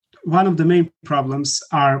one of the main problems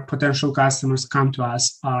our potential customers come to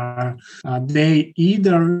us are they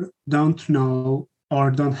either don't know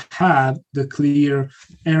or don't have the clear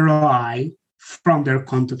ROI from their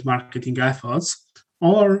content marketing efforts,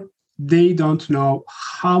 or they don't know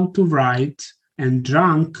how to write and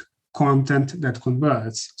rank content that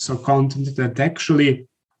converts. So content that actually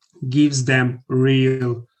gives them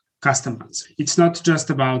real customers. It's not just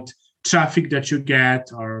about traffic that you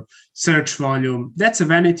get or search volume. That's a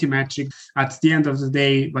vanity metric. At the end of the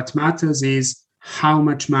day, what matters is how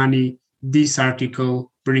much money this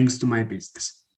article brings to my business.